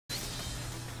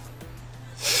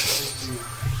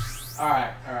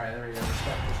Alright, there we go.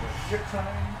 Respect this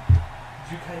one.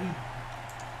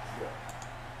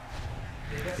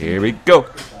 Here we go.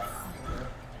 Look,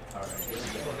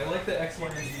 I like the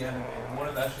X1 and Z anime. One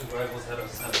of Ash's rivals had a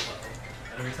Sceptile.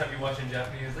 And every time you watch in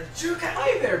Japanese, like, Jukai!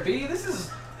 Hi there, B. This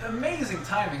is amazing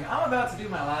timing. I'm about to do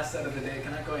my last set of the day.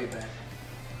 Can I call you back?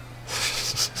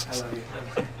 I love you.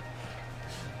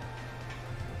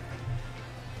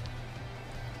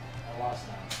 I lost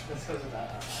now. That's because of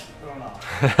that. I don't know.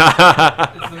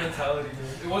 it's the mentality,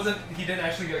 dude. It wasn't, he didn't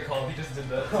actually get a call, he just did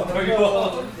that. Oh,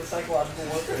 no. The psychological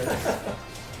warfare.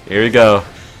 Here we go.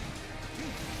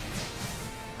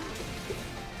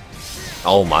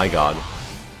 Oh my god.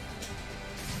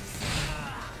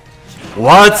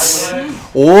 What?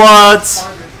 What?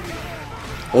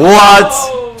 What?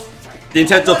 The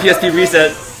intentional PSP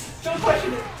reset. Don't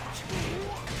question it.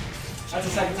 That's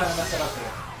the second time I messed it up there.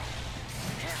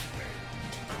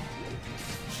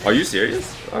 Are you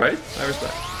serious? Alright, I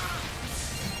respect.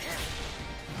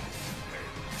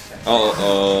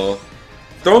 Uh-oh.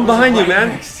 Throw him behind you,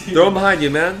 man. Throw him behind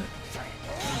you, man.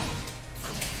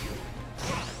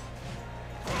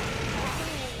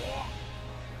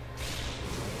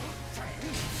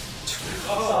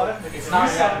 It's not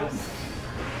reactable.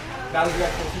 That was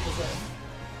reactable, people say.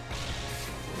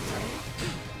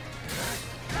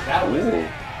 That was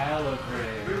hella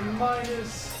great. You're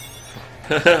minus.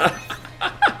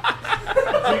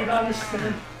 Do you not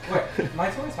understand? Wait,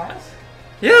 mine's 4 is minus?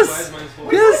 Yes! Mine's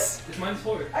 4. Yes! It's mine's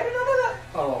 4. I did not know that.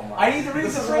 Oh my. I need to read the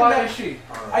that sheet.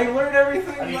 I learned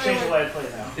everything. I need to change the way I play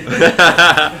now.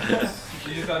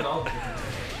 You just got knowledge.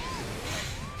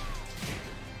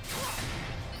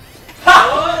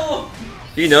 Oh!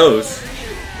 He knows.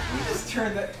 You just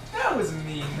turned that. That was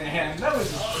mean, man. That was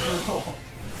just brutal.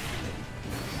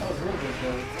 That was real good,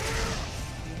 though.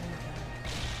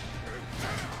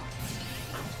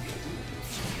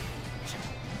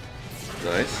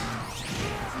 Nice.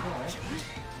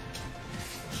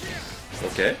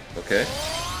 Okay, okay.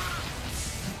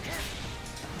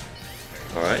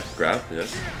 Alright, grab,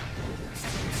 yes.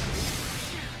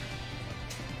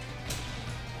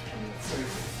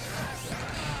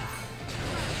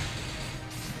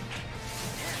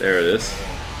 There it is.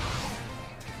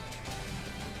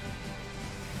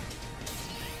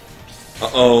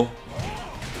 Uh-oh.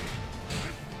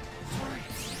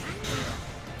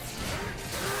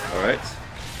 Alright.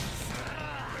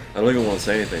 I don't even want to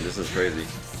say anything, this is crazy.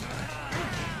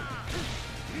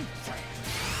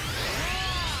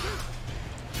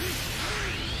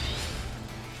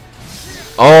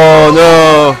 Oh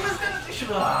no!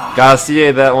 Gotta see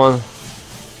that one.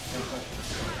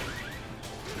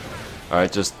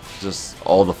 Alright, just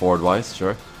all the forward wise,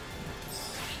 sure.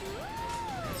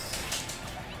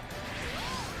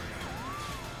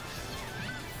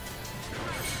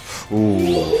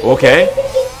 Ooh, okay.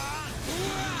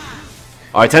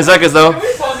 Alright, 10 seconds though. Can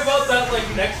we talk about that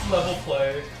like next level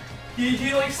play?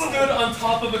 He like stood on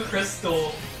top of a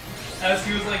crystal as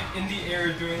he was like in the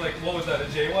air doing like, what was that, a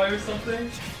JY or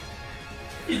something?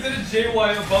 He did a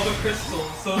JY above a crystal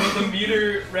so that the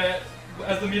meter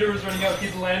as the meter was running out,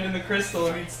 he'd land in the crystal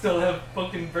and he'd still have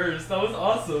fucking burst. That was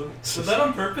awesome. Was that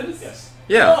on purpose? Yes.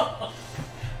 Yeah.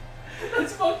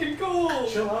 That's fucking cool.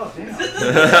 Chill out, damn.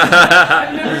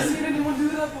 I've never seen anyone do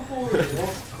that before.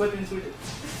 Well, clip into it.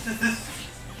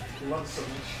 You love so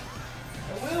much.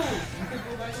 I will. You can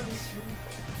go back on the stream.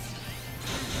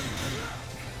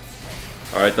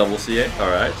 Alright, double CA.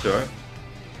 Alright, sure.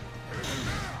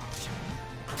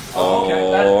 Oh, okay.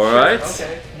 Alright.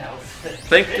 Okay. No.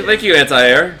 Thank you,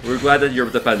 anti-air. We're glad that you're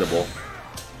dependable.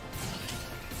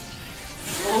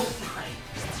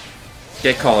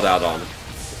 Get called out on.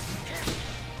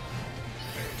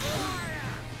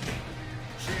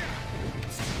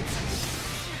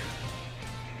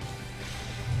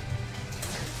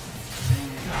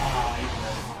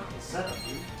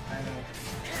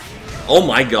 Oh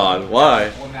my god, why?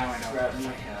 Well, now I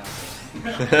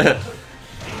know.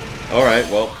 Alright,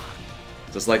 well,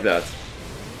 just like that.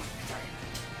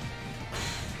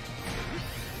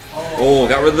 Oh,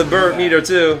 got rid of the burnt meter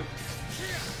too.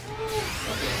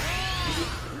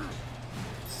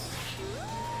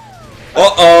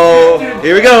 Uh-oh!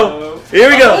 Here we go! Here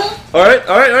we go! Alright,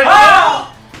 alright, alright!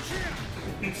 Ah!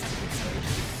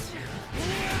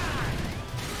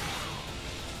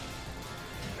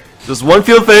 Just one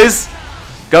field phase.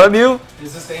 Got it, Mew?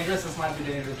 Is this dangerous? This might be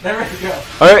dangerous. There we go.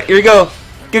 Alright, here we go.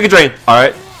 Giga Drain.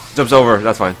 Alright. Jumps over.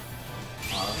 That's fine.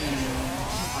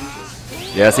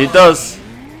 Yes, he does.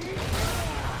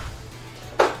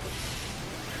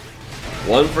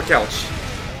 One for couch.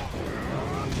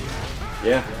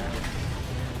 Yeah.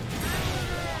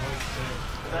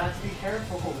 Be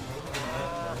careful.